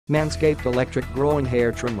MANSCAPED electric Groin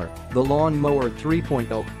hair trimmer, the Lawn Mower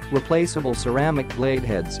 3.0, replaceable ceramic blade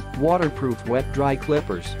heads, waterproof wet-dry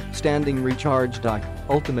clippers, standing recharge dock,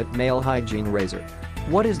 ultimate male hygiene razor.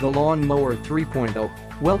 What is the Lawn Mower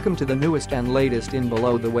 3.0? Welcome to the newest and latest in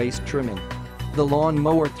below-the-waist trimming. The Lawn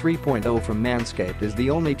Mower 3.0 from MANSCAPED is the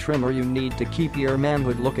only trimmer you need to keep your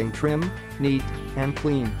manhood looking trim, neat, and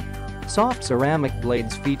clean. Soft ceramic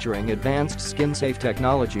blades featuring advanced SkinSafe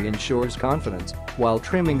technology ensures confidence while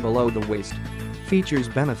trimming below the waist. Features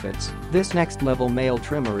benefits: this next-level male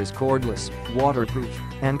trimmer is cordless, waterproof,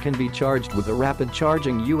 and can be charged with a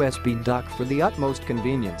rapid-charging USB dock for the utmost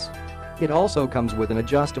convenience. It also comes with an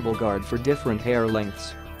adjustable guard for different hair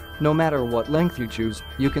lengths. No matter what length you choose,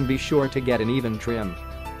 you can be sure to get an even trim.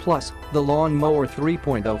 Plus, the Lawn Mower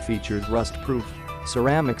 3.0 features rust-proof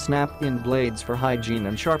ceramic snap-in blades for hygiene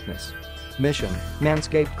and sharpness. Mission: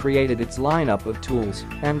 MANSCAPED created its lineup of tools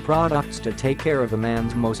and products to take care of a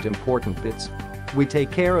man's most important bits. We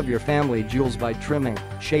take care of your family jewels by trimming,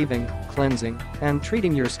 shaving, cleansing, and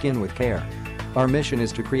treating your skin with care. Our mission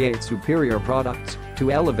is to create superior products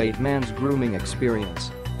to elevate man's grooming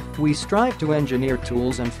experience. We strive to engineer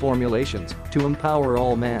tools and formulations to empower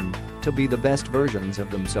all men to be the best versions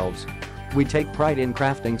of themselves. We take pride in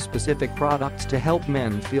crafting specific products to help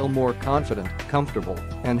men feel more confident, comfortable,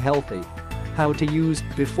 and healthy. How to use: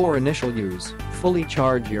 before initial use, fully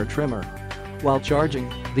charge your trimmer. While charging,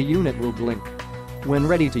 the unit will blink. When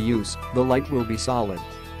ready to use, the light will be solid.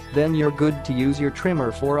 Then you're good to use your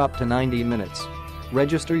trimmer for up to 90 minutes.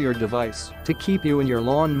 Register your device to keep you and your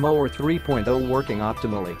Lawn Mower 3.0 working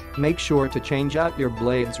optimally. Make sure to change out your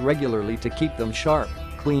blades regularly to keep them sharp,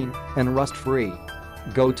 clean, and rust-free.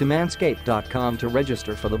 Go to manscaped.com to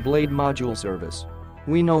register for the blade module service.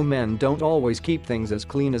 We know men don't always keep things as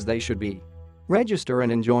clean as they should be. Register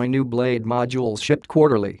and enjoy new blade modules shipped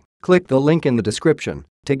quarterly. Click the link in the description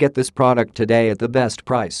to get this product today at the best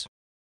price.